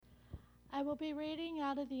I will be reading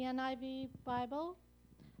out of the NIV Bible,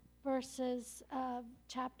 verses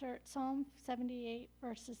Psalm 78,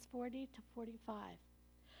 verses 40 to 45.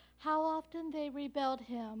 How often they rebelled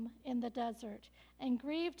him in the desert and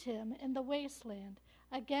grieved him in the wasteland.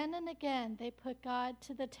 Again and again they put God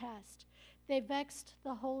to the test. They vexed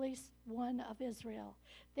the Holy One of Israel.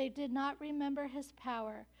 They did not remember his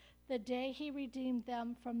power, the day he redeemed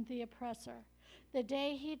them from the oppressor, the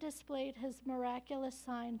day he displayed his miraculous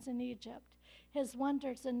signs in Egypt, his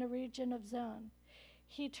wonders in the region of Zon.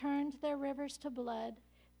 He turned their rivers to blood.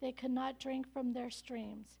 They could not drink from their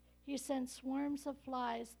streams. He sent swarms of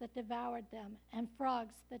flies that devoured them and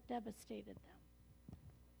frogs that devastated them.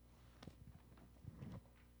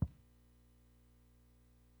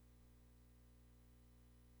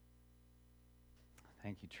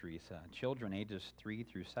 Thank you, Teresa. Children ages 3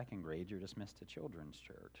 through 2nd grade, you're dismissed to Children's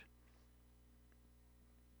Church.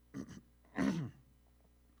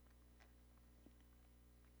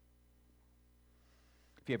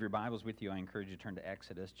 If you have your Bibles with you, I encourage you to turn to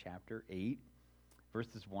Exodus chapter 8,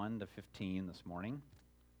 verses 1 to 15 this morning.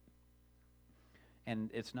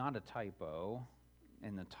 And it's not a typo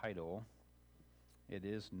in the title. It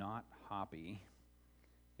is not Hoppy.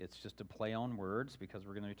 It's just a play on words because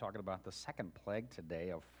we're going to be talking about the second plague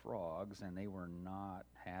today of frogs, and they were not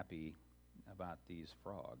happy about these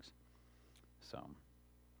frogs. So,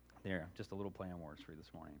 there, just a little play on words for you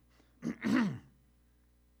this morning.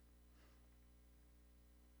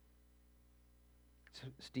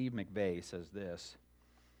 Steve McVeigh says this: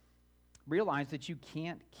 realize that you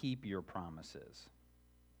can't keep your promises.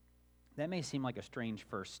 That may seem like a strange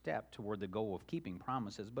first step toward the goal of keeping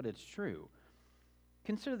promises, but it's true.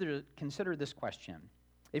 Consider this question.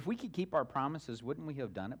 If we could keep our promises, wouldn't we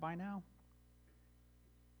have done it by now?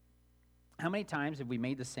 How many times have we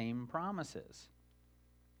made the same promises?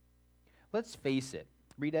 Let's face it,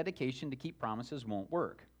 rededication to keep promises won't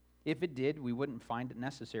work. If it did, we wouldn't find it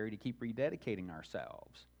necessary to keep rededicating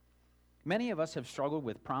ourselves. Many of us have struggled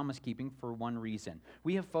with promise keeping for one reason.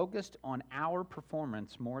 We have focused on our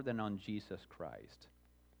performance more than on Jesus Christ.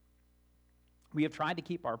 We have tried to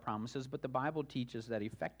keep our promises, but the Bible teaches that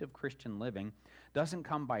effective Christian living doesn't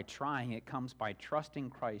come by trying, it comes by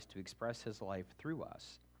trusting Christ to express his life through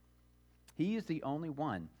us. He is the only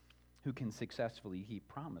one who can successfully keep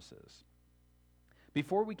promises.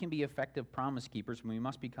 Before we can be effective promise keepers, we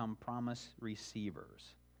must become promise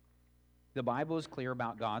receivers. The Bible is clear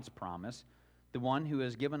about God's promise. The one who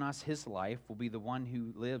has given us his life will be the one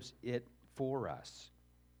who lives it for us.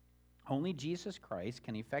 Only Jesus Christ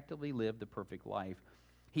can effectively live the perfect life.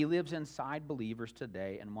 He lives inside believers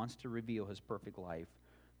today and wants to reveal his perfect life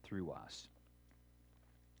through us.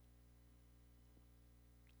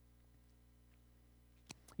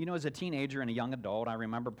 You know, as a teenager and a young adult, I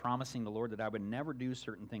remember promising the Lord that I would never do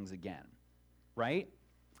certain things again, right?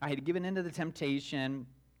 I had given into the temptation,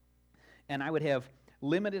 and I would have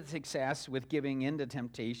limited success with giving into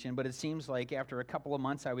temptation, but it seems like after a couple of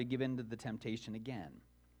months, I would give into the temptation again.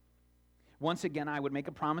 Once again, I would make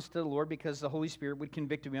a promise to the Lord because the Holy Spirit would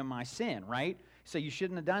convict me of my sin, right? So you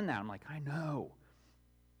shouldn't have done that. I'm like, I know.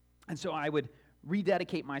 And so I would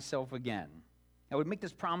rededicate myself again. I would make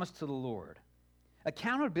this promise to the Lord.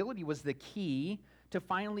 Accountability was the key to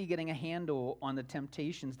finally getting a handle on the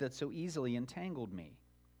temptations that so easily entangled me.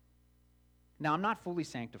 Now, I'm not fully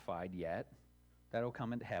sanctified yet. That'll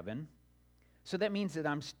come into heaven. So that means that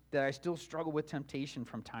I still struggle with temptation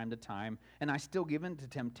from time to time, and I still give in to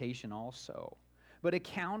temptation also. But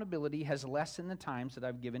accountability has lessened the times that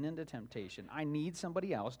I've given into temptation. I need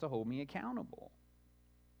somebody else to hold me accountable.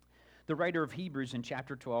 The writer of Hebrews in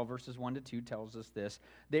chapter 12, verses 1 to 2 tells us this: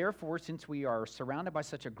 therefore, since we are surrounded by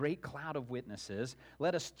such a great cloud of witnesses,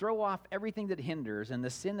 let us throw off everything that hinders and the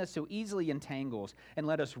sin that so easily entangles, and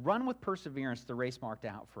let us run with perseverance the race marked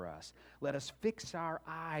out for us. Let us fix our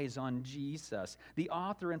eyes on Jesus, the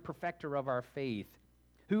author and perfecter of our faith,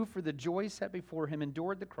 who for the joy set before him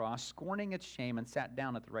endured the cross, scorning its shame, and sat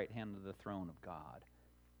down at the right hand of the throne of God.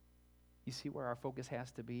 You see where our focus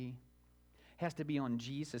has to be? Has to be on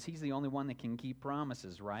Jesus. He's the only one that can keep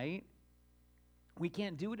promises, right? We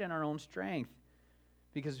can't do it in our own strength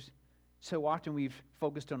because so often we've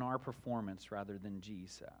focused on our performance rather than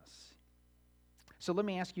Jesus. So let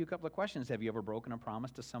me ask you a couple of questions. Have you ever broken a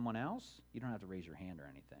promise to someone else? You don't have to raise your hand or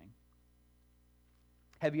anything.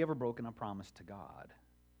 Have you ever broken a promise to God?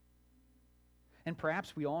 And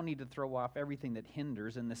perhaps we all need to throw off everything that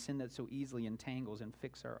hinders and the sin that so easily entangles and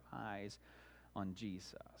fix our eyes on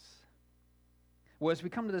Jesus. Well, as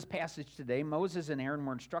we come to this passage today, Moses and Aaron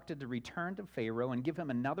were instructed to return to Pharaoh and give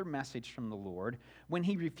him another message from the Lord. When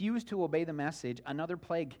he refused to obey the message, another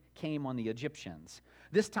plague came on the Egyptians.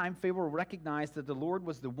 This time, Pharaoh recognized that the Lord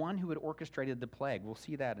was the one who had orchestrated the plague. We'll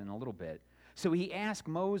see that in a little bit. So he asked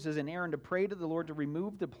Moses and Aaron to pray to the Lord to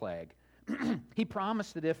remove the plague. He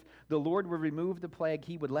promised that if the Lord would remove the plague,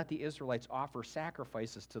 he would let the Israelites offer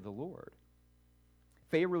sacrifices to the Lord.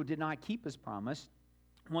 Pharaoh did not keep his promise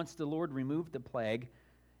once the Lord removed the plague.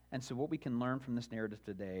 And so what we can learn from this narrative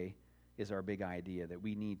today is our big idea that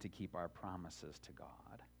we need to keep our promises to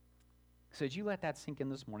God. So as you let that sink in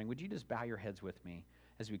this morning, would you just bow your heads with me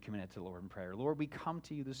as we commit it to the Lord in prayer? Lord, we come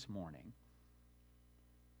to you this morning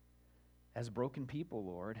as broken people,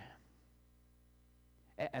 Lord,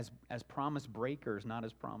 as promise breakers, not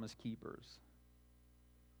as promise keepers.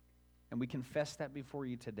 And we confess that before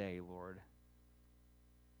you today, Lord,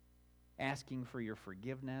 asking for your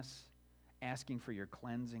forgiveness, asking for your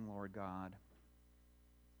cleansing, Lord God.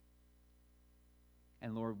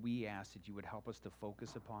 And Lord, we ask that you would help us to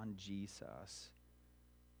focus upon Jesus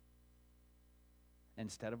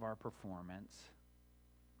instead of our performance,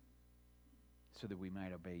 so that we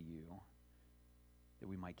might obey you, that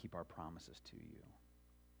we might keep our promises to you.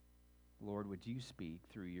 Lord, would you speak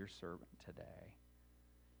through your servant today?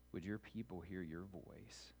 Would your people hear your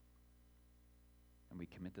voice? And we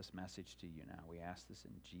commit this message to you now. We ask this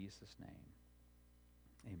in Jesus' name.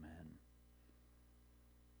 Amen.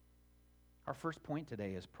 Our first point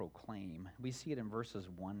today is proclaim. We see it in verses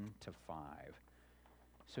 1 to 5.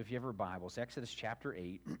 So if you have your Bibles, Exodus chapter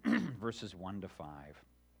 8, verses 1 to 5.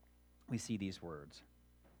 We see these words.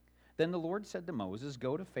 Then the Lord said to Moses,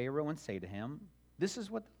 "Go to Pharaoh and say to him, 'This is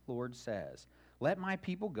what the Lord says. Let my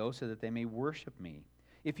people go so that they may worship me.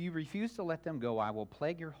 If you refuse to let them go, I will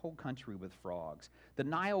plague your whole country with frogs. The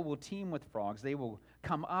Nile will teem with frogs. They will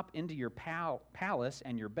come up into your palace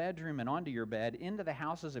and your bedroom and onto your bed, into the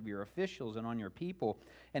houses of your officials and on your people,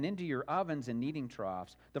 and into your ovens and kneading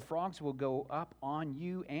troughs. The frogs will go up on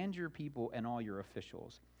you and your people and all your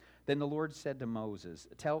officials.' Then the Lord said to Moses,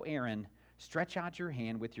 'Tell Aaron, stretch out your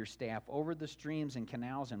hand with your staff over the streams and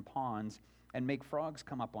canals and ponds, and make frogs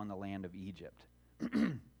come up on the land of Egypt.'"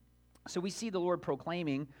 So we see the Lord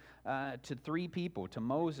proclaiming to three people, to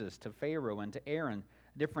Moses, to Pharaoh, and to Aaron,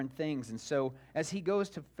 different things. And so as he goes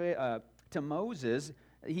to Moses,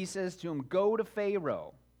 he says to him, "Go to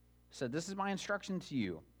Pharaoh." So this is my instruction to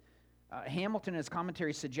you. Hamilton in his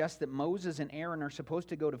commentary suggests that Moses and Aaron are supposed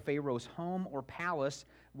to go to Pharaoh's home or palace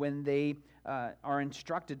when they are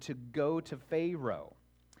instructed to go to Pharaoh.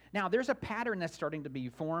 Now, there's a pattern that's starting to be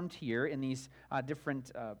formed here in these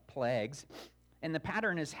different plagues. And the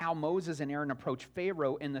pattern is how Moses and Aaron approach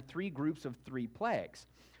Pharaoh in the three groups of three plagues.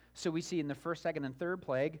 So we see in the first, second, and third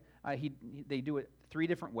plague, they do it three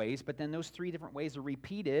different ways, but then those three different ways are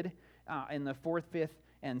repeated in the fourth, fifth,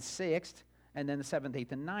 and sixth, and then the seventh,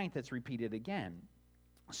 eighth, and ninth, it's repeated again.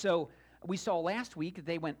 So we saw last week that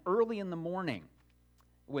they went early in the morning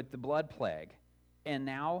with the blood plague, and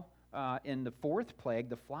now in the fourth plague,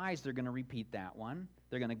 the flies, they're going to repeat that one.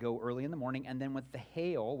 They're going to go early in the morning. And then with the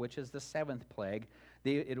hail, which is the seventh plague,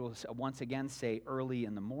 it will once again say early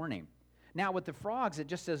in the morning. Now with the frogs, it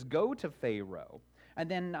just says go to Pharaoh.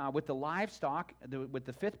 And then with the livestock, with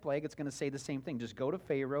the fifth plague, it's going to say the same thing. Just go to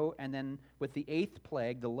Pharaoh. And then with the eighth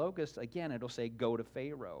plague, the locust, again, it'll say go to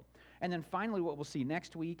Pharaoh. And then finally what we'll see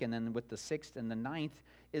next week, and then with the sixth and the ninth,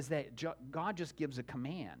 is that God just gives a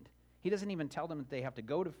command. He doesn't even tell them that they have to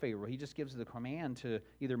go to Pharaoh. He just gives the command to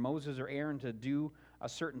either Moses or Aaron to do a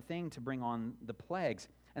certain thing to bring on the plagues.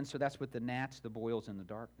 And so that's with the gnats, the boils, and the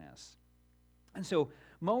darkness. And so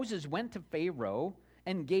Moses went to Pharaoh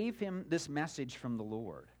and gave him this message from the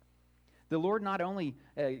Lord. The Lord not only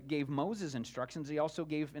gave Moses instructions, he also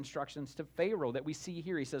gave instructions to Pharaoh that we see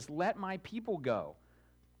here. He says, "Let my people go."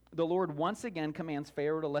 The Lord once again commands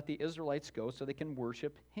Pharaoh to let the Israelites go so they can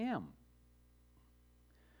worship him.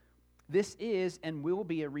 This is and will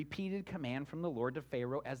be a repeated command from the Lord to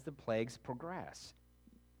Pharaoh as the plagues progress.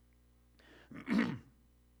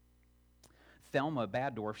 Thelma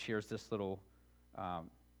Baddorf shares this little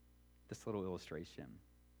illustration.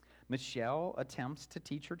 Michelle attempts to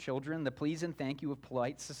teach her children the please and thank you of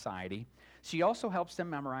polite society. She also helps them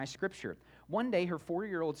memorize Scripture. One day, her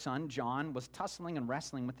 4-year-old son, John, was tussling and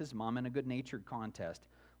wrestling with his mom in a good-natured contest.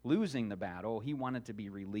 Losing the battle, he wanted to be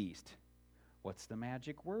released. "What's the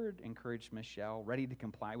magic word?" encouraged Michelle, ready to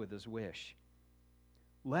comply with his wish.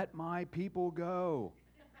 "Let my people go,"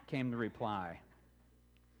 came the reply.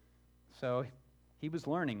 So he was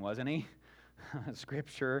learning, wasn't he?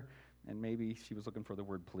 Scripture, and maybe she was looking for the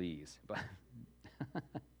word please. But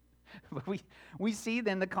But we see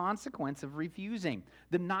then the consequence of refusing.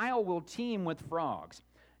 The Nile will teem with frogs.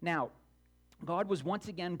 Now, God was once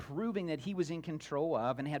again proving that he was in control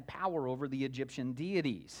of and had power over the Egyptian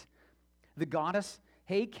deities. The goddess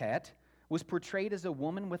Heket was portrayed as a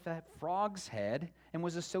woman with a frog's head and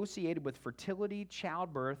was associated with fertility,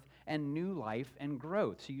 childbirth, and new life and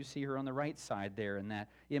growth. So you see her on the right side there in that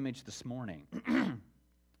image this morning.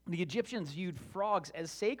 The Egyptians viewed frogs as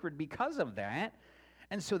sacred because of that,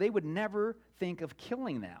 and so they would never think of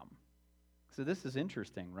killing them. So this is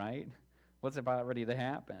interesting, right? What's about ready to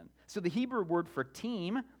happen? So the Hebrew word for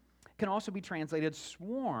team can also be translated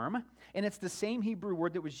swarm, and it's the same Hebrew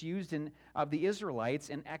word that was used of the Israelites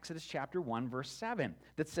in Exodus chapter 1, verse 7,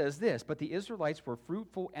 that says this, "But the Israelites were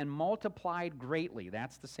fruitful and multiplied greatly."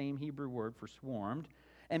 That's the same Hebrew word for swarmed,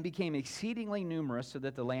 "and became exceedingly numerous so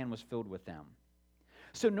that the land was filled with them."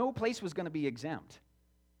 So no place was going to be exempt.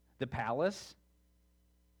 The palace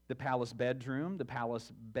bedroom, the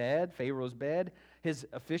palace bed, Pharaoh's bed, his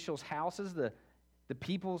officials' houses, the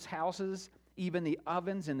people's houses, even the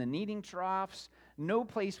ovens and the kneading troughs, no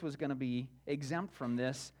place was going to be exempt from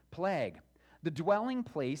this plague. The dwelling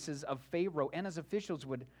places of Pharaoh and his officials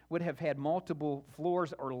would have had multiple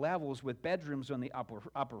floors or levels with bedrooms on the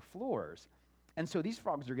upper floors. And so these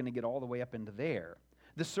frogs are going to get all the way up into there.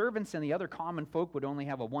 The servants and the other common folk would only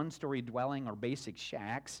have a one-story dwelling or basic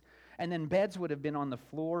shacks, and then beds would have been on the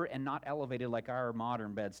floor and not elevated like our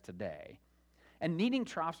modern beds today. And kneading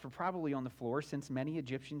troughs were probably on the floor since many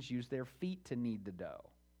Egyptians used their feet to knead the dough.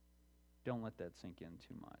 Don't let that sink in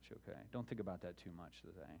too much, okay? Don't think about that too much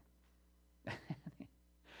today.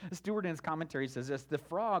 Stewart in his commentary says this, "The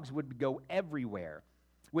frogs would go everywhere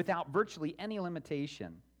without virtually any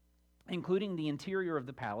limitation, including the interior of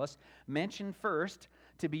the palace, mentioned first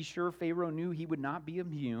to be sure Pharaoh knew he would not be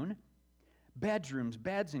immune. Bedrooms,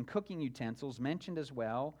 beds, and cooking utensils mentioned as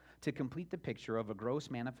well to complete the picture of a gross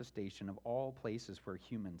manifestation of all places where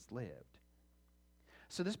humans lived."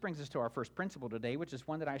 So this brings us to our first principle today, which is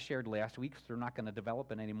one that I shared last week, so we're not going to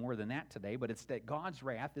develop it any more than that today, but it's that God's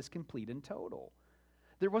wrath is complete and total.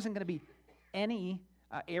 There wasn't going to be any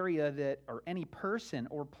area or any person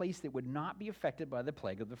or place that would not be affected by the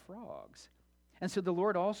plague of the frogs. And so the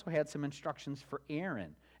Lord also had some instructions for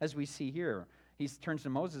Aaron, as we see here. He turns to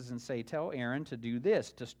Moses and say, "Tell Aaron to do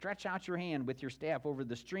this, to stretch out your hand with your staff over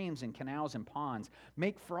the streams and canals and ponds.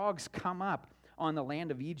 Make frogs come up on the land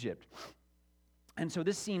of Egypt." And so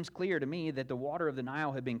this seems clear to me that the water of the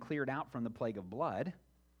Nile had been cleared out from the plague of blood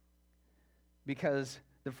because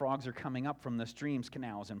the frogs are coming up from the streams,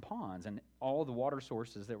 canals, and ponds, and all the water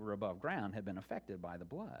sources that were above ground had been affected by the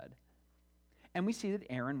blood. And we see that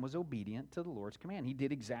Aaron was obedient to the Lord's command. He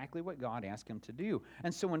did exactly what God asked him to do.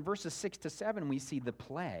 And so in verses 6 to 7, we see the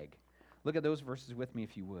plague. Look at those verses with me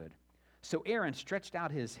if you would. "So Aaron stretched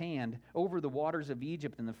out his hand over the waters of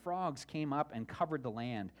Egypt, and the frogs came up and covered the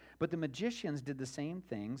land. But the magicians did the same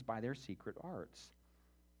things by their secret arts.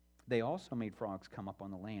 They also made frogs come up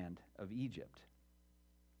on the land of Egypt."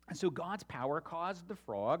 And so God's power caused the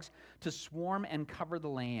frogs to swarm and cover the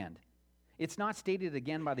land. It's not stated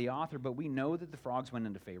again by the author, but we know that the frogs went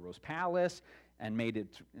into Pharaoh's palace and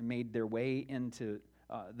made their way into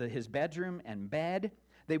his bedroom and bed.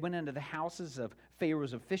 They went into the houses of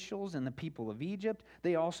Pharaoh's officials and the people of Egypt.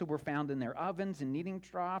 They also were found in their ovens and kneading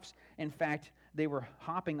troughs. In fact, they were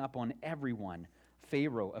hopping up on everyone,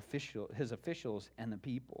 Pharaoh, his officials, and the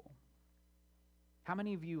people. How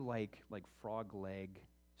many of you like frog leg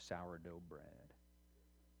sourdough bread?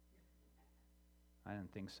 I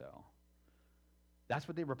didn't think so. That's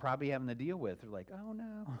what they were probably having to deal with. They're like, "Oh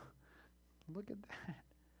no, look at that."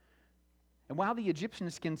 And while the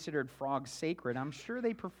Egyptians considered frogs sacred, I'm sure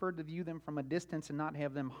they preferred to view them from a distance and not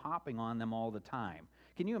have them hopping on them all the time.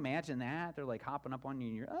 Can you imagine that? They're like hopping up on you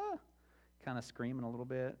and you're kind of screaming a little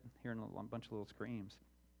bit, hearing a bunch of little screams.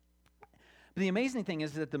 But the amazing thing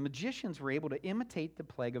is that the magicians were able to imitate the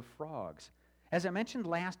plague of frogs. As I mentioned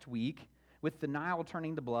last week, with the Nile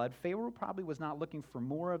turning to blood, Pharaoh probably was not looking for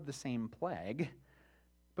more of the same plague,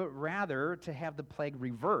 but rather to have the plague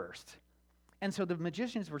reversed. And so the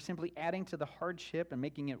magicians were simply adding to the hardship and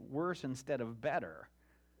making it worse instead of better.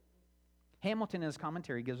 Hamilton in his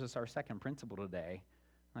commentary gives us our second principle today.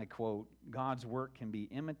 I quote, "God's work can be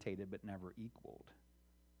imitated but never equaled."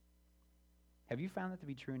 Have you found that to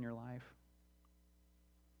be true in your life?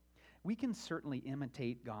 We can certainly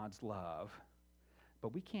imitate God's love,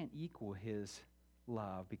 but we can't equal his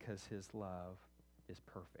love because his love is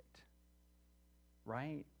perfect.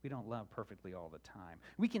 Right? We don't love perfectly all the time.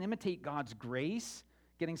 We can imitate God's grace,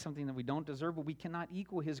 getting something that we don't deserve, but we cannot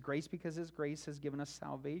equal his grace because his grace has given us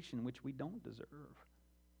salvation, which we don't deserve.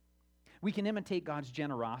 We can imitate God's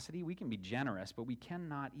generosity. We can be generous, but we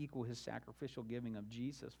cannot equal his sacrificial giving of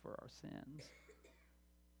Jesus for our sins.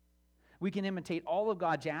 We can imitate all of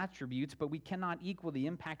God's attributes, but we cannot equal the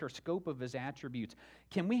impact or scope of his attributes.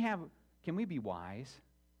 Can we be wise?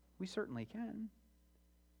 We certainly can.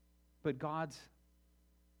 But God's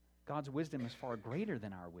wisdom is far greater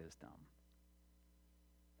than our wisdom.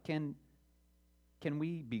 Can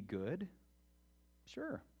we be good?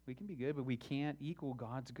 Sure, we can be good, but we can't equal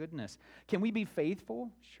God's goodness. Can we be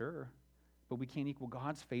faithful? Sure, but we can't equal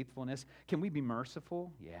God's faithfulness. Can we be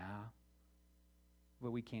merciful? Yeah,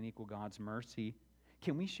 but we can't equal God's mercy.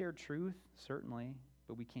 Can we share truth? Certainly,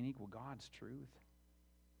 but we can't equal God's truth.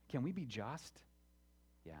 Can we be just?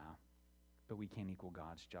 Yeah, but we can't equal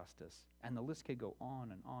God's justice. And the list could go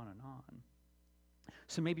on and on and on.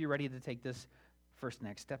 So maybe you're ready to take this first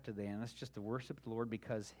next step today, and that's just to worship the Lord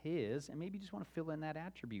because his, and maybe you just want to fill in that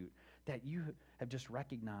attribute that you have just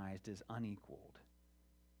recognized as unequaled.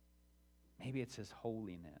 Maybe it's his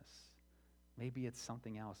holiness. Maybe it's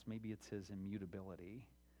something else. Maybe it's his immutability,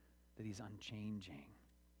 that he's unchanging.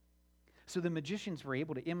 So the magicians were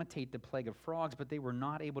able to imitate the plague of frogs, but they were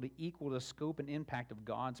not able to equal the scope and impact of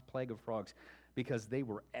God's plague of frogs because they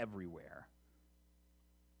were everywhere.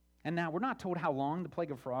 And now we're not told how long the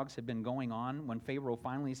plague of frogs had been going on when Pharaoh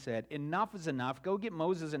finally said, enough is enough. Go get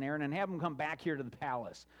Moses and Aaron and have them come back here to the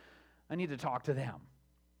palace. I need to talk to them.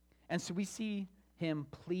 And so we see him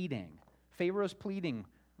pleading. Pharaoh's pleading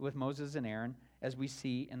with Moses and Aaron, as we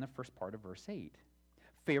see in the first part of verse 8.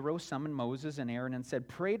 Pharaoh summoned Moses and Aaron and said,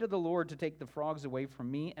 pray to the Lord to take the frogs away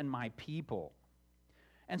from me and my people.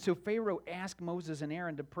 And so Pharaoh asked Moses and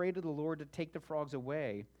Aaron to pray to the Lord to take the frogs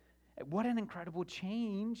away. What an incredible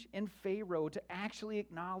change in Pharaoh to actually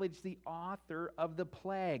acknowledge the author of the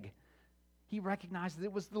plague. He recognized that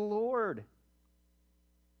it was the Lord.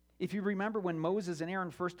 If you remember when Moses and Aaron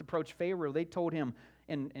first approached Pharaoh, they told him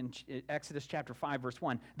in Exodus chapter 5, verse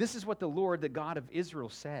 1, this is what the Lord, the God of Israel,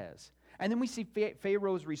 says. And then we see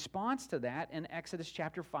Pharaoh's response to that in Exodus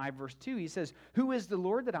chapter 5, verse 2. He says, who is the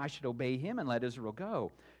Lord that I should obey him and let Israel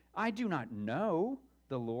go? I do not know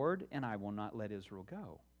the Lord, and I will not let Israel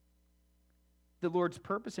go. The Lord's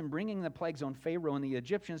purpose in bringing the plagues on Pharaoh and the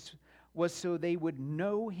Egyptians was so they would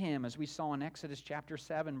know him, as we saw in Exodus chapter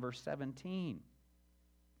 7, verse 17.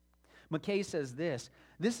 McKay says this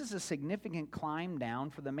is a significant climb down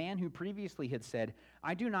for the man who previously had said,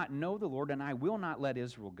 I do not know the Lord and I will not let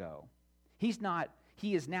Israel go. He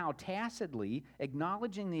is now tacitly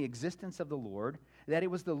acknowledging the existence of the Lord, that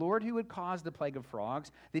it was the Lord who had caused the plague of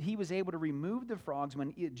frogs, that he was able to remove the frogs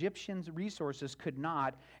when Egyptians' resources could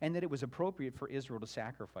not, and that it was appropriate for Israel to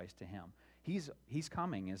sacrifice to him. He's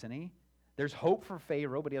coming, isn't he? There's hope for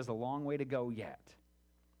Pharaoh, but he has a long way to go yet.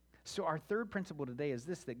 So our third principle today is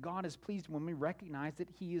this, that God is pleased when we recognize that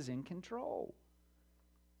he is in control.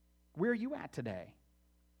 Where are you at today?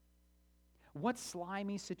 What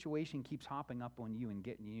slimy situation keeps hopping up on you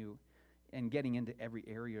and getting into every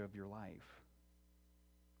area of your life?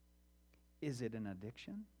 Is it an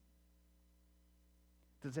addiction?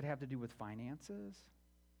 Does it have to do with finances?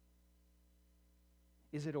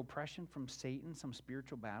 Is it oppression from Satan, some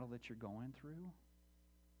spiritual battle that you're going through?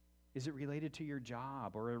 Is it related to your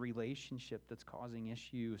job or a relationship that's causing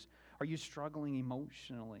issues? Are you struggling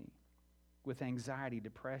emotionally with anxiety,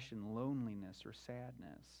 depression, loneliness, or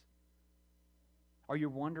sadness? Are you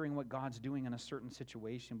wondering what God's doing in a certain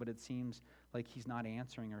situation, but it seems like he's not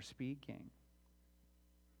answering or speaking?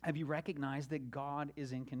 Have you recognized that God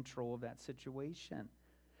is in control of that situation?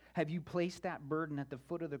 Have you placed that burden at the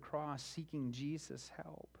foot of the cross, seeking Jesus'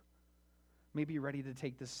 help? Maybe you're ready to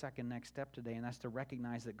take this second next step today, and that's to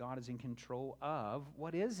recognize that God is in control of,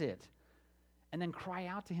 what is it? And then cry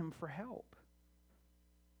out to him for help.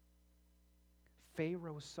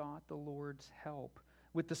 Pharaoh sought the Lord's help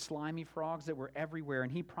with the slimy frogs that were everywhere,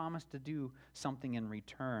 and he promised to do something in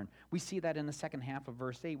return. We see that in the second half of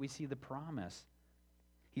verse 8. We see the promise.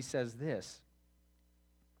 He says this,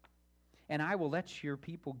 and I will let your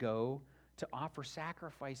people go to offer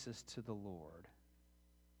sacrifices to the Lord.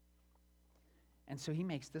 And so he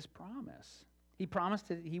makes this promise. He promised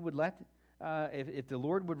that he would let, if the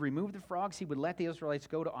Lord would remove the frogs, he would let the Israelites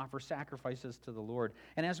go to offer sacrifices to the Lord.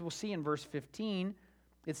 And as we'll see in verse 15,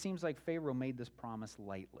 it seems like Pharaoh made this promise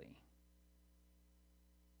lightly.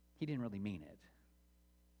 He didn't really mean it.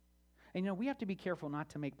 And we have to be careful not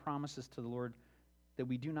to make promises to the Lord that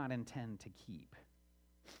we do not intend to keep.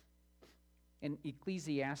 In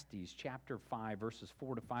Ecclesiastes chapter 5, verses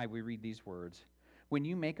 4 to 5, we read these words. When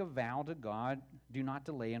you make a vow to God, do not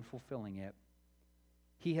delay in fulfilling it.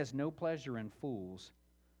 He has no pleasure in fools.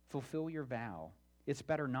 Fulfill your vow. It's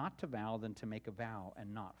better not to vow than to make a vow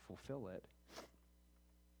and not fulfill it.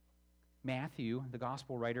 Matthew, the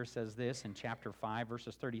gospel writer, says this in chapter 5,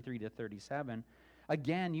 verses 33 to 37.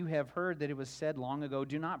 Again, you have heard that it was said long ago,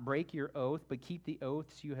 do not break your oath, but keep the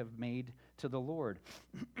oaths you have made to the Lord.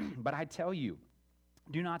 But I tell you,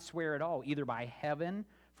 do not swear at all, either by heaven,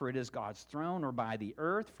 for it is God's throne, or by the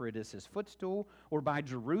earth, for it is his footstool, or by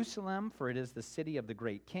Jerusalem, for it is the city of the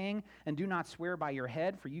great king. And do not swear by your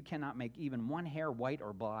head, for you cannot make even one hair white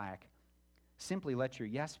or black. Simply let your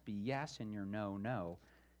yes be yes and your no, no.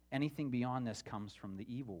 Anything beyond this comes from the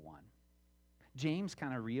evil one. James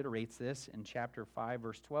kind of reiterates this in chapter 5,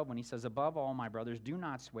 verse 12, when he says, above all, my brothers, do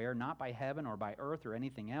not swear, not by heaven or by earth or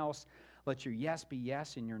anything else. Let your yes be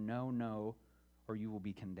yes and your no, no, or you will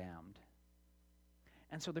be condemned.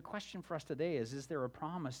 And so the question for us today is there a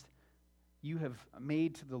promise you have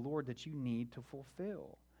made to the Lord that you need to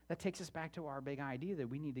fulfill? That takes us back to our big idea that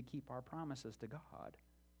we need to keep our promises to God.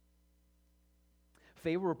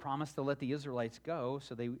 Pharaoh promised to let the Israelites go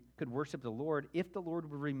so they could worship the Lord if the Lord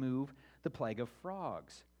would remove the plague of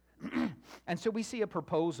frogs. And so we see a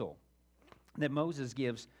proposal that Moses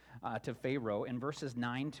gives to Pharaoh in verses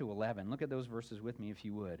 9 to 11. Look at those verses with me if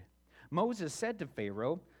you would. Moses said to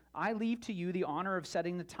Pharaoh, I leave to you the honor of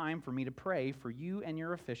setting the time for me to pray for you and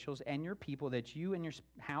your officials and your people, that you and your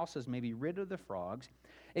houses may be rid of the frogs,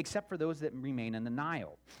 except for those that remain in the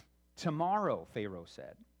Nile. Tomorrow, Pharaoh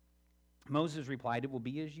said. Moses replied, it will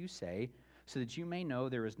be as you say, so that you may know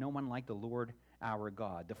there is no one like the Lord our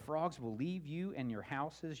God. The frogs will leave you and your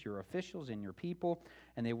houses, your officials and your people,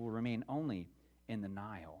 and they will remain only in the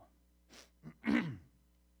Nile.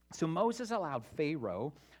 So Moses allowed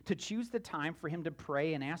Pharaoh to choose the time for him to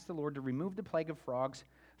pray and ask the Lord to remove the plague of frogs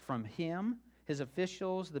from him, his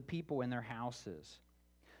officials, the people, and their houses.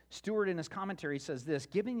 Stewart, in his commentary, says this,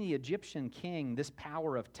 giving the Egyptian king this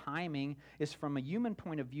power of timing is, from a human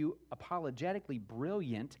point of view, apologetically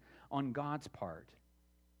brilliant on God's part.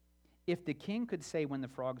 If the king could say when the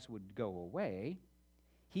frogs would go away,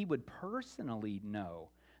 he would personally know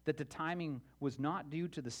that the timing was not due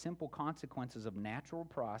to the simple consequences of natural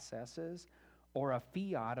processes or a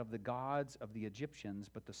fiat of the gods of the Egyptians,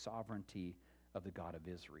 but the sovereignty of the God of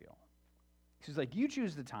Israel. He's like, you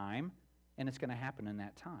choose the time, and it's going to happen in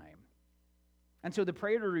that time. And so the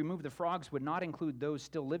prayer to remove the frogs would not include those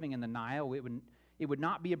still living in the Nile. It would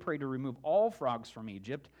not be a prayer to remove all frogs from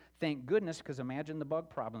Egypt. Thank goodness, because imagine the bug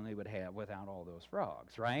problem they would have without all those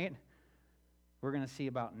frogs, right? We're going to see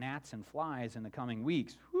about gnats and flies in the coming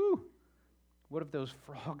weeks. Whew! What if those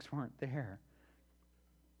frogs weren't there?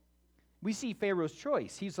 We see Pharaoh's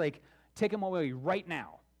choice. He's like, take them away right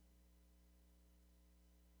now.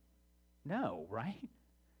 No, right?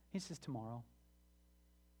 He says tomorrow.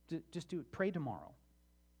 Just do it. Pray tomorrow.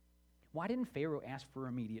 Why didn't Pharaoh ask for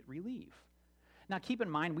immediate relief? Now, keep in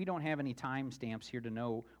mind, we don't have any time stamps here to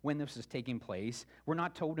know when this is taking place. We're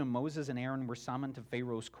not told when Moses and Aaron were summoned to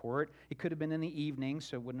Pharaoh's court. It could have been in the evening,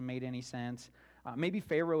 so it wouldn't have made any sense. Maybe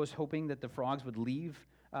Pharaoh was hoping that the frogs would leave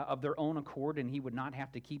of their own accord and he would not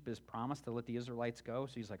have to keep his promise to let the Israelites go.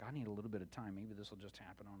 So he's like, I need a little bit of time. Maybe this will just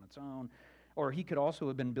happen on its own. Or he could also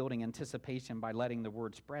have been building anticipation by letting the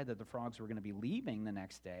word spread that the frogs were going to be leaving the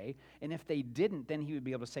next day. And if they didn't, then he would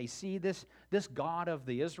be able to say, see, this God of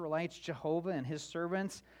the Israelites, Jehovah, and his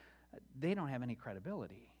servants, they don't have any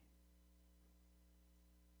credibility.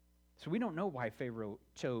 So we don't know why Pharaoh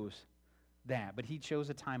chose that, but he chose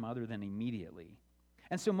a time other than immediately.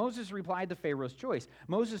 And so Moses replied to Pharaoh's choice.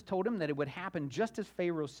 Moses told him that it would happen just as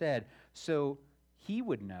Pharaoh said, so he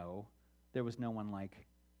would know there was no one like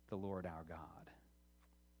the Lord our God.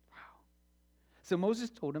 Wow. So Moses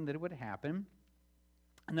told him that it would happen,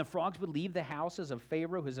 and the frogs would leave the houses of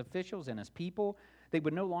Pharaoh, his officials, and his people. They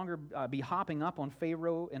would no longer be hopping up on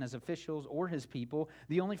Pharaoh and his officials or his people.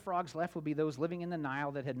 The only frogs left would be those living in the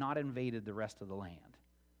Nile that had not invaded the rest of the land.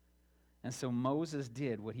 And so Moses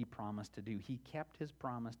did what he promised to do. He kept his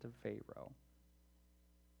promise to Pharaoh.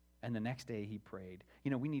 And the next day he prayed.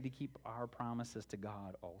 You know, we need to keep our promises to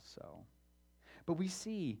God also. But we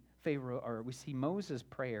see Moses'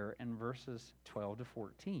 prayer in verses 12 to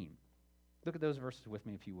 14. Look at those verses with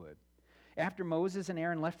me if you would. After Moses and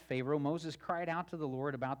Aaron left Pharaoh, Moses cried out to the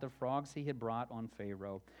Lord about the frogs he had brought on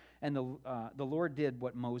Pharaoh. And the Lord did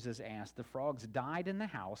what Moses asked. The frogs died in the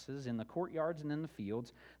houses, in the courtyards, and in the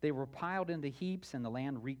fields. They were piled into heaps, and the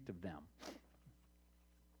land reeked of them.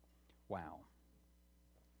 Wow.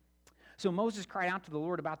 So Moses cried out to the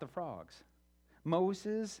Lord about the frogs.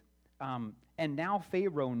 And now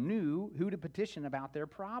Pharaoh knew who to petition about their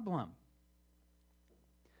problem.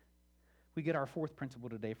 We get our fourth principle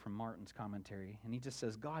today from Martin's commentary, and he just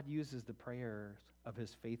says, God uses the prayers of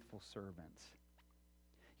his faithful servants.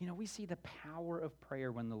 You know, we see the power of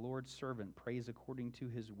prayer when the Lord's servant prays according to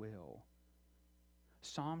his will.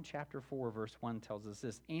 Psalm chapter 4, verse 1 tells us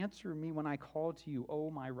this: "Answer me when I call to you, O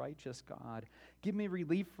my righteous God. Give me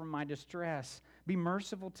relief from my distress. Be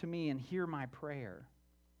merciful to me and hear my prayer."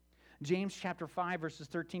 James chapter 5, verses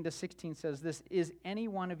 13 to 16 says this: "Is any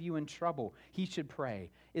one of you in trouble? He should pray.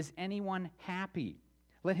 Is anyone happy?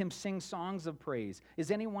 Let him sing songs of praise.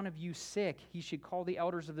 Is any one of you sick? He should call the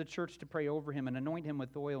elders of the church to pray over him and anoint him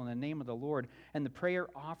with oil in the name of the Lord. And the prayer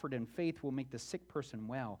offered in faith will make the sick person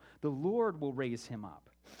well. The Lord will raise him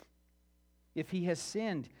up. If he has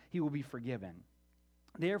sinned, he will be forgiven.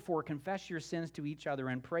 Therefore, confess your sins to each other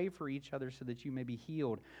and pray for each other so that you may be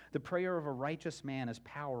healed. The prayer of a righteous man is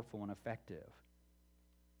powerful and effective."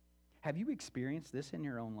 Have you experienced this in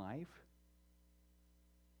your own life?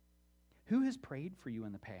 Who has prayed for you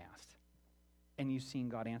in the past and you've seen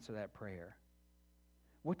God answer that prayer?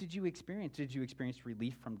 What did you experience? Did you experience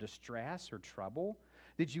relief from distress or trouble?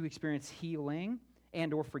 Did you experience healing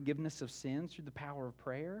and or forgiveness of sins through the power of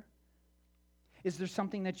prayer? Is there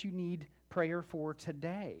something that you need prayer for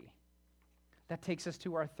today? That takes us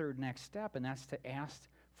to our third next step, and that's to ask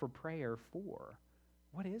for prayer for.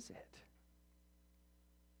 What is it?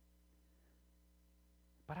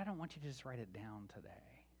 But I don't want you to just write it down today.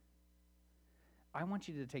 I want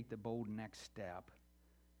you to take the bold next step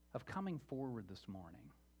of coming forward this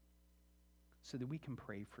morning so that we can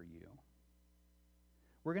pray for you.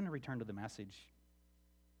 We're going to return to the message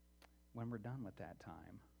when we're done with that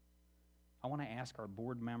time. I want to ask our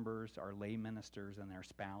board members, our lay ministers, and their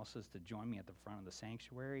spouses to join me at the front of the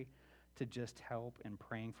sanctuary to just help in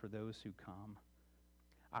praying for those who come.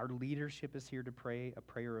 Our leadership is here to pray a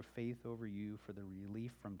prayer of faith over you for the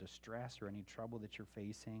relief from distress or any trouble that you're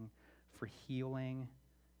facing, for healing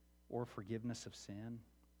or forgiveness of sin.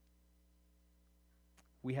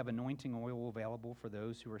 We have anointing oil available for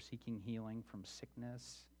those who are seeking healing from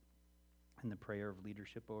sickness and the prayer of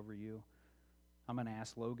leadership over you. I'm going to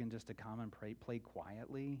ask Logan just to come and play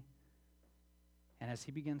quietly. And as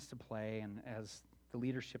he begins to play and as the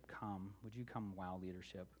leadership come, would you come, wow,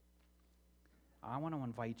 leadership? I want to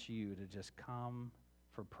invite you to just come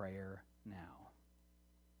for prayer now.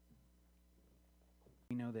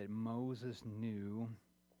 We know that Moses knew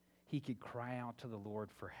he could cry out to the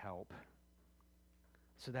Lord for help.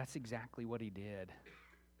 So that's exactly what he did.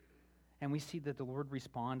 And we see that the Lord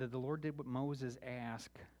responded. The Lord did what Moses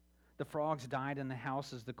asked. The frogs died in the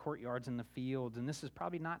houses, the courtyards, and the fields. And this is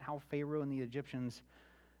probably not how Pharaoh and the Egyptians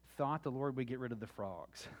thought the Lord would get rid of the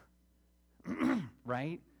frogs.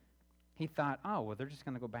 Right? He thought, oh, well, they're just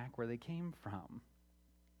going to go back where they came from.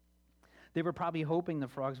 They were probably hoping the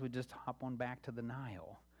frogs would just hop on back to the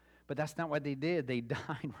Nile. But that's not what they did. They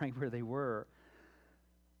died right where they were.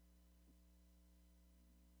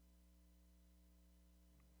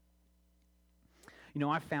 You know,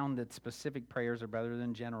 I found that specific prayers are better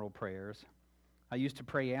than general prayers. I used to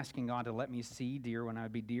pray asking God to let me see deer when I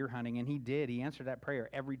would be deer hunting, and he did. He answered that prayer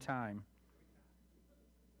every time.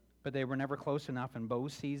 But they were never close enough in bow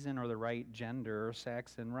season or the right gender or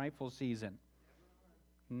sex in rifle season.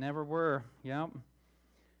 Never were, yep.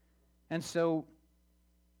 And so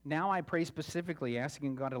now I pray specifically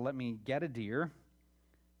asking God to let me get a deer.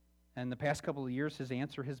 And the past couple of years, his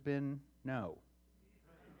answer has been no.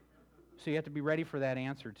 So you have to be ready for that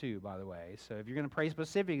answer too, by the way. So if you're going to pray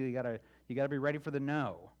specifically, you got to be ready for the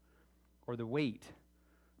no or the wait.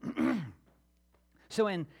 So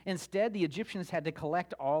instead, the Egyptians had to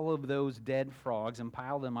collect all of those dead frogs and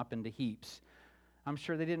pile them up into heaps. I'm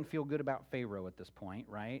sure they didn't feel good about Pharaoh at this point,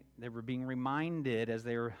 right? They were being reminded as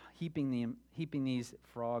they were heaping these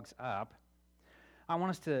frogs up. I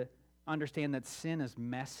want us to understand that sin is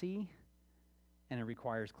messy and it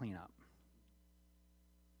requires cleanup.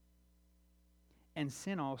 And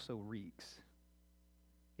sin also reeks.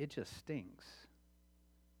 It just stinks.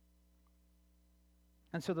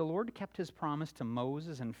 And so the Lord kept his promise to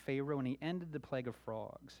Moses and Pharaoh, and he ended the plague of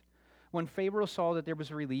frogs. When Pharaoh saw that there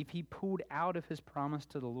was relief, he pulled out of his promise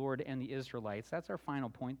to the Lord and the Israelites. That's our final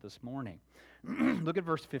point this morning. Look at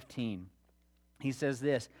verse 15. He says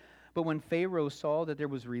this, "But when Pharaoh saw that there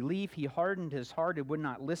was relief, he hardened his heart and would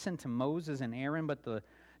not listen to Moses and Aaron, but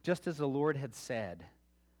just as the Lord had said."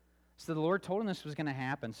 So the Lord told him this was going to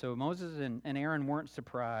happen. So Moses and Aaron weren't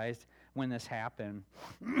surprised when this happened.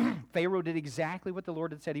 Pharaoh did exactly what the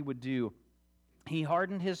Lord had said he would do. He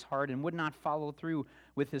hardened his heart and would not follow through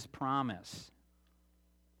with his promise.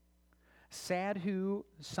 Sadhu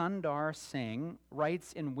Sundar Singh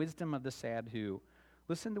writes in Wisdom of the Sadhu.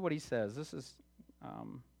 Listen to what he says. This is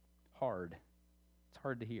hard. It's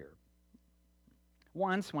hard to hear.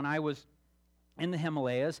 Once, when I was In the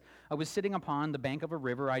Himalayas, I was sitting upon the bank of a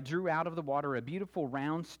river. I drew out of the water a beautiful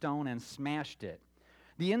round stone and smashed it.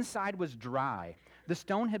 The inside was dry. The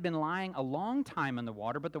stone had been lying a long time in the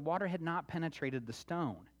water, but the water had not penetrated the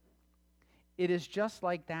stone. It is just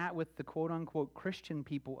like that with the quote-unquote Christian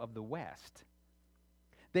people of the West.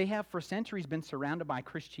 They have for centuries been surrounded by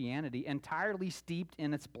Christianity, entirely steeped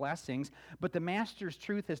in its blessings, but the Master's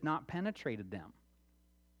truth has not penetrated them.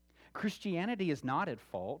 Christianity is not at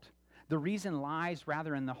fault. The reason lies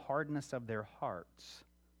rather in the hardness of their hearts.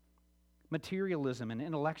 Materialism and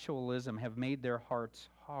intellectualism have made their hearts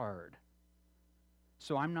hard.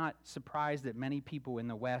 So I'm not surprised that many people in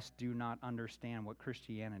the West do not understand what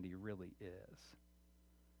Christianity really is.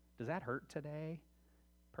 Does that hurt today?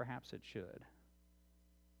 Perhaps it should.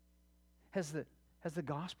 Has the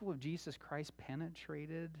gospel of Jesus Christ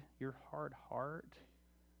penetrated your hard heart?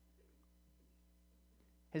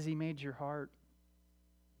 Has he made your heart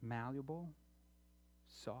malleable,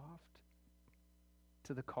 soft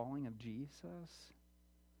to the calling of Jesus?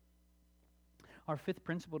 Our fifth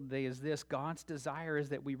principle today is this: God's desire is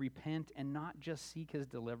that we repent and not just seek his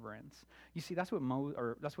deliverance. You see, that's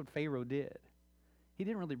what Pharaoh did. He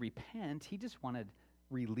didn't really repent, he just wanted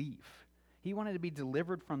relief. He wanted to be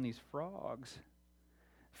delivered from these frogs.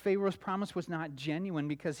 Pharaoh's promise was not genuine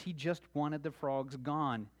because he just wanted the frogs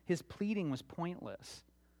gone. His pleading was pointless.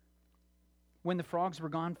 When the frogs were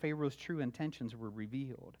gone, Pharaoh's true intentions were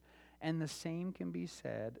revealed. And the same can be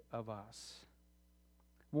said of us.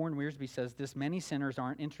 Warren Wiersbe says this: many sinners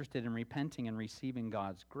aren't interested in repenting and receiving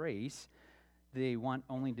God's grace. They want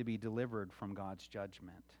only to be delivered from God's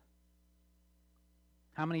judgment.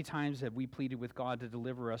 How many times have we pleaded with God to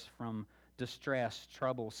deliver us from distress,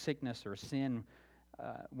 trouble, sickness, or sin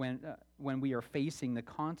when we are facing the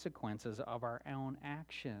consequences of our own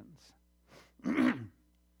actions?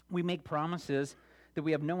 We make promises that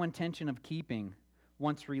we have no intention of keeping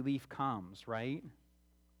once relief comes, right?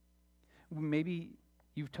 Maybe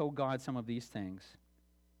you've told God some of these things.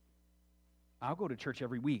 I'll go to church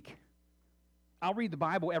every week. I'll read the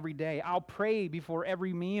Bible every day. I'll pray before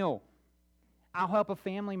every meal. I'll help a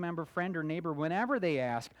family member, friend, or neighbor whenever they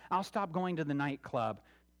ask. I'll stop going to the nightclub.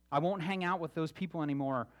 I won't hang out with those people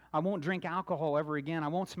anymore. I won't drink alcohol ever again. I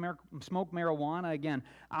won't smoke marijuana again.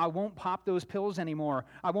 I won't pop those pills anymore.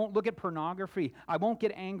 I won't look at pornography. I won't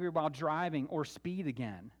get angry while driving or speed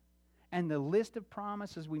again. And the list of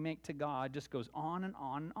promises we make to God just goes on and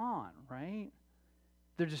on and on, right?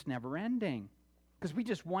 They're just never ending because we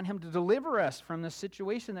just want him to deliver us from the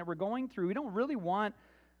situation that we're going through. We don't really want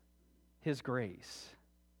his grace.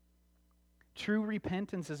 True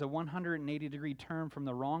repentance is a 180-degree turn from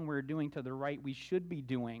the wrong we're doing to the right we should be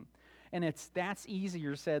doing. And that's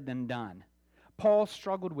easier said than done. Paul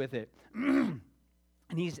struggled with it. And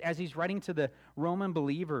as he's writing to the Roman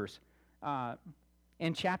believers,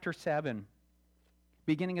 in chapter 7,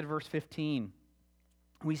 beginning at verse 15,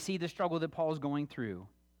 we see the struggle that Paul is going through.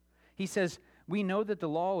 He says, "We know that the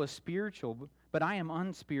law is spiritual, but I am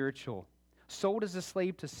unspiritual, sold as a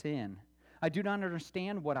slave to sin. I do not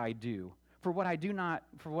understand what I do. For what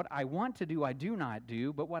I want to do, I do not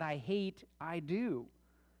do, but what I hate, I do.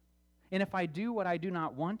 And if I do what I do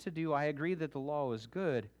not want to do, I agree that the law is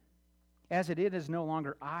good. As it is no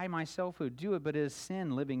longer I myself who do it, but it is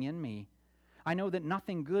sin living in me. I know that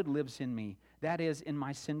nothing good lives in me, that is, in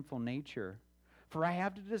my sinful nature. For I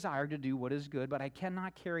have the desire to do what is good, but I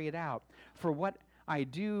cannot carry it out. For what I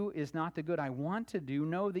do is not the good I want to do.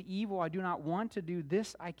 No, the evil I do not want to do,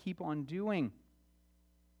 this I keep on doing.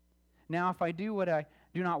 Now, if I do what I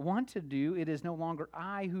do not want to do, it is no longer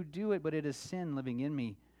I who do it, but it is sin living in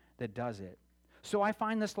me that does it. So I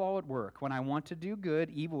find this law at work. When I want to do good,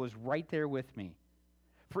 evil is right there with me.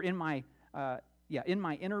 For in my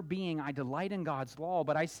inner being, I delight in God's law,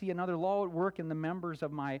 but I see another law at work in the members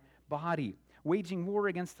of my body, waging war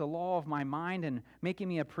against the law of my mind and making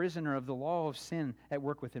me a prisoner of the law of sin at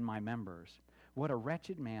work within my members. What a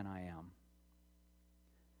wretched man I am.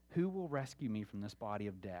 Who will rescue me from this body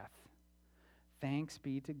of death? Thanks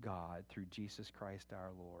be to God through Jesus Christ our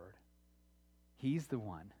Lord." He's the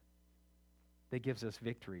one that gives us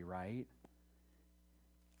victory, right?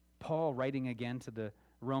 Paul, writing again to the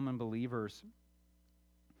Roman believers,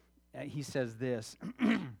 he says this,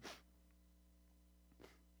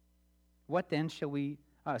 "What then, shall we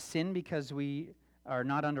sin because we are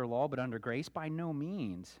not under law but under grace? By no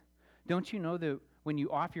means. Don't you know that when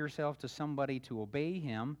you offer yourself to somebody to obey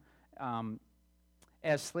him,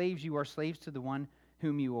 as slaves you are slaves to the one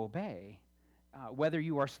whom you obey, whether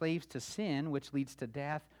you are slaves to sin, which leads to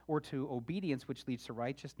death, or to obedience, which leads to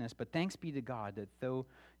righteousness. But thanks be to God that though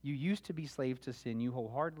you used to be slaves to sin, you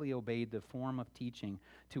wholeheartedly obeyed the form of teaching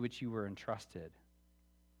to which you were entrusted.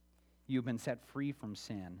 You have been set free from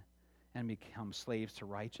sin and become slaves to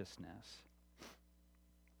righteousness.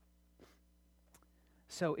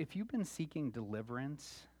 So if you've been seeking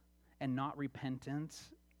deliverance and not repentance,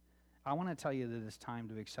 I want to tell you that it's time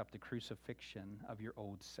to accept the crucifixion of your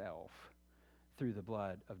old self through the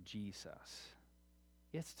blood of Jesus.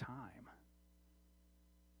 It's time.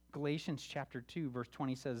 Galatians chapter 2, verse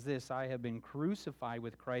 20 says this, I have been crucified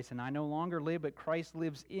with Christ, and I no longer live, but Christ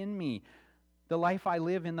lives in me. The life I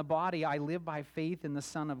live in the body, I live by faith in the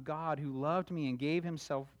Son of God who loved me and gave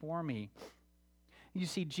himself for me. You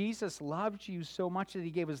see, Jesus loved you so much that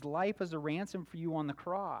he gave his life as a ransom for you on the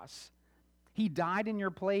cross. He died in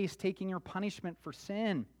your place, taking your punishment for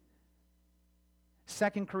sin.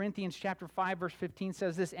 2 Corinthians chapter 5, verse 15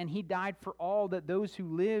 says this, and he died for all, that those who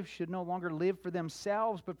live should no longer live for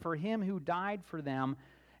themselves, but for him who died for them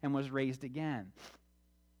and was raised again.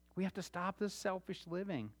 We have to stop this selfish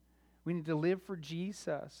living. We need to live for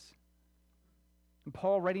Jesus. And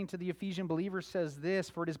Paul, writing to the Ephesian believers, says this,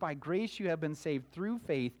 for it is by grace you have been saved through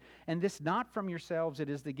faith, and this not from yourselves, it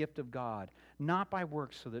is the gift of God, not by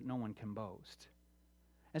works so that no one can boast.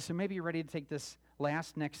 And so maybe you're ready to take this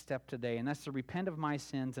next step today, and that's to repent of my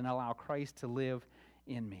sins and allow Christ to live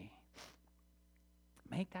in me.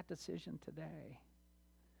 Make that decision today.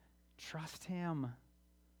 Trust him.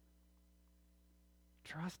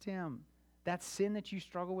 Trust him. That sin that you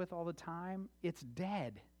struggle with all the time, it's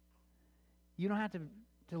dead. You don't have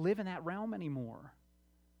to live in that realm anymore.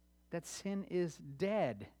 That sin is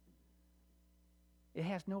dead. It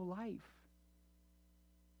has no life.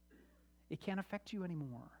 It can't affect you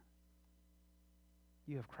anymore.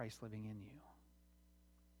 You have Christ living in you.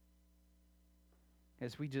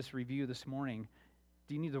 As we just review this morning,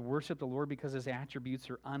 do you need to worship the Lord because his attributes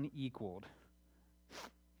are unequaled?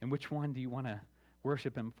 And which one do you want to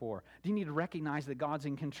worship him for? Do you need to recognize that God's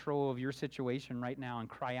in control of your situation right now and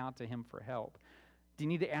cry out to him for help? Do you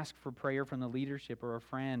need to ask for prayer from the leadership or a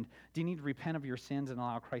friend? Do you need to repent of your sins and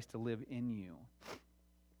allow Christ to live in you?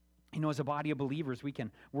 You know, as a body of believers, we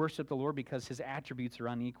can worship the Lord because his attributes are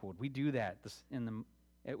unequaled. We do that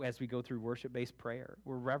as we go through worship-based prayer.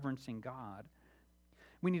 We're reverencing God.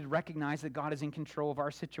 We need to recognize that God is in control of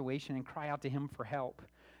our situation and cry out to him for help.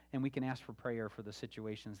 And we can ask for prayer for the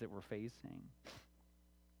situations that we're facing.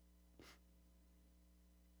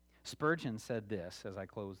 Spurgeon said this as I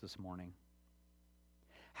close this morning.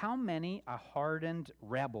 How many a hardened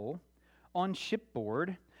rebel on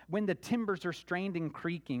shipboard, when the timbers are strained and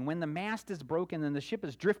creaking, when the mast is broken and the ship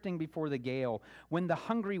is drifting before the gale, when the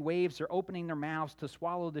hungry waves are opening their mouths to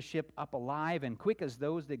swallow the ship up alive and quick as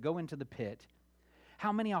those that go into the pit,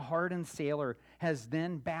 how many a hardened sailor has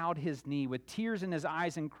then bowed his knee with tears in his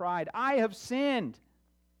eyes and cried, I have sinned.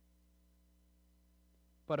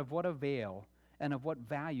 But of what avail and of what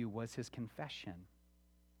value was his confession?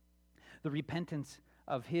 The repentance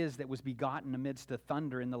of his that was begotten amidst the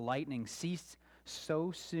thunder and the lightning ceased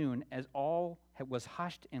so soon as all was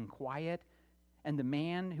hushed and quiet, and the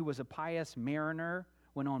man who was a pious mariner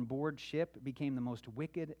when on board ship became the most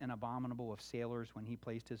wicked and abominable of sailors when he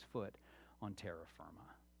placed his foot on terra firma.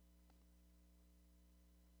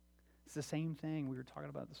 It's the same thing we were talking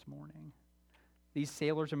about this morning. These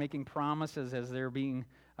sailors are making promises as they're being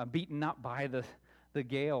beaten up by the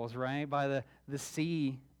gales, right? By the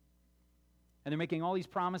sea. And they're making all these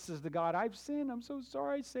promises to God. I've sinned. I'm so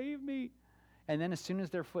sorry. Save me. And then as soon as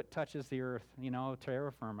their foot touches the earth,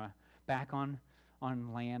 terra firma, back on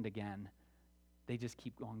land again, they just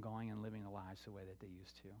keep on going and living their lives the way that they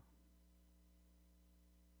used to.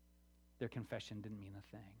 Their confession didn't mean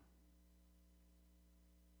a thing.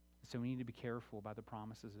 So we need to be careful about the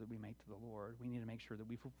promises that we make to the Lord. We need to make sure that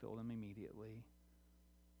we fulfill them immediately.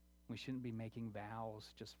 We shouldn't be making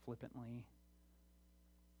vows just flippantly.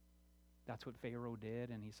 That's what Pharaoh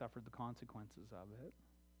did, and he suffered the consequences of it,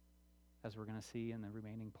 as we're going to see in the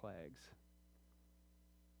remaining plagues.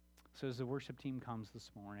 So as the worship team comes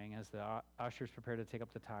this morning, as the ushers prepare to take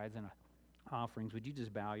up the tithes and offerings, would you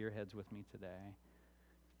just bow your heads with me today?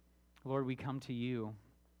 Lord, we come to you,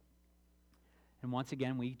 and once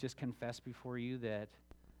again, we just confess before you that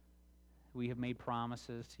we have made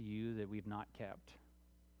promises to you that we've not kept.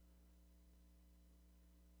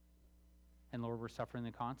 And Lord, we're suffering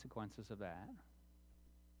the consequences of that.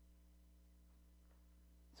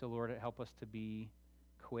 So Lord, help us to be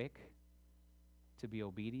quick, to be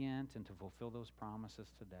obedient, and to fulfill those promises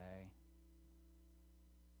today.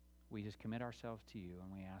 We just commit ourselves to you,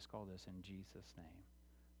 and we ask all this in Jesus' name.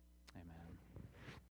 Amen.